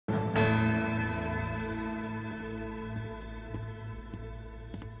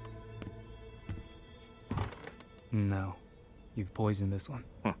No. You've poisoned this one.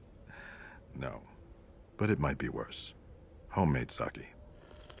 No. But it might be worse. Homemade sake.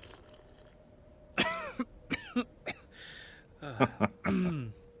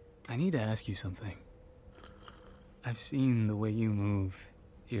 I need to ask you something. I've seen the way you move.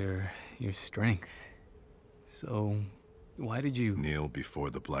 Your strength. So, why did you... Kneel before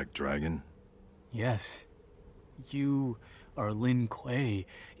the Black Dragon? Yes. You are Lin Kuei.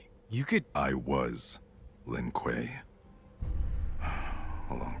 You could... I was Lin Kuei.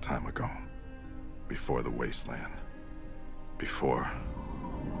 A long time ago. Before the Wasteland. Before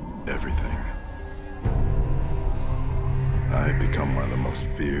everything. I had become one of the most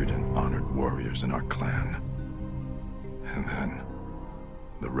feared and honored warriors in our clan. And then,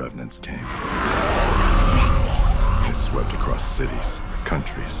 the Revenants came. They swept across cities,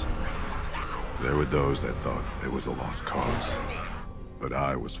 countries. There were those that thought it was a lost cause. But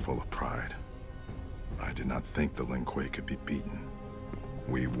I was full of pride. I did not think the Lin Kuei could be beaten.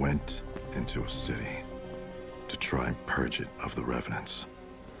 We went into a city to try and purge it of the Revenants.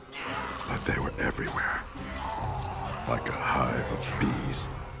 But they were everywhere. Like a hive of bees.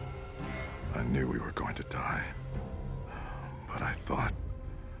 I knew we were going to die. But I thought...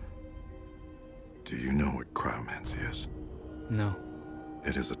 Do you know what cryomancy is? No.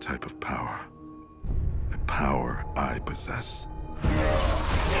 It is a type of power. A power I possess. And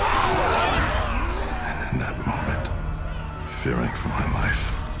in that moment, fearing for my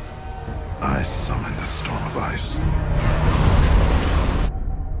life, I summoned a storm of ice.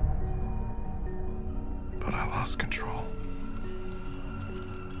 But I lost control.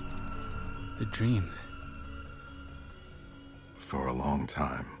 The dreams. For a long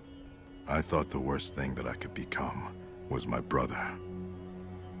time, I thought the worst thing that I could become was my brother.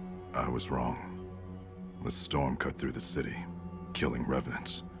 I was wrong. The storm cut through the city, killing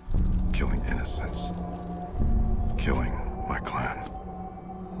Revenants, killing innocents, killing my clan.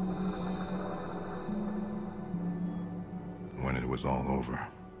 When it was all over,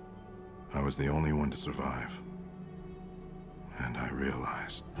 I was the only one to survive. And I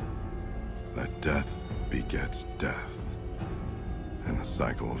realized that death begets death. And the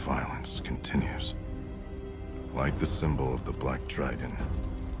cycle of violence continues. Like the symbol of the Black Dragon,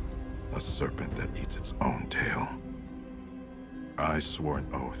 a serpent that eats its own tail. I swore an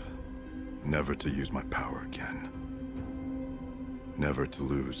oath never to use my power again. Never to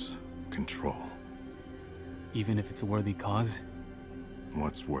lose control. Even if it's a worthy cause?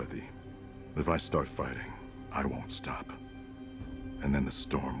 What's worthy? If I start fighting, I won't stop. And then the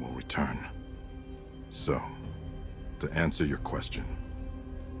storm will return. So, to answer your question,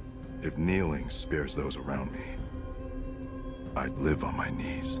 if kneeling spares those around me, I'd live on my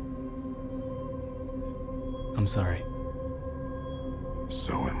knees. I'm sorry.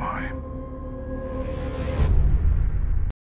 So am I.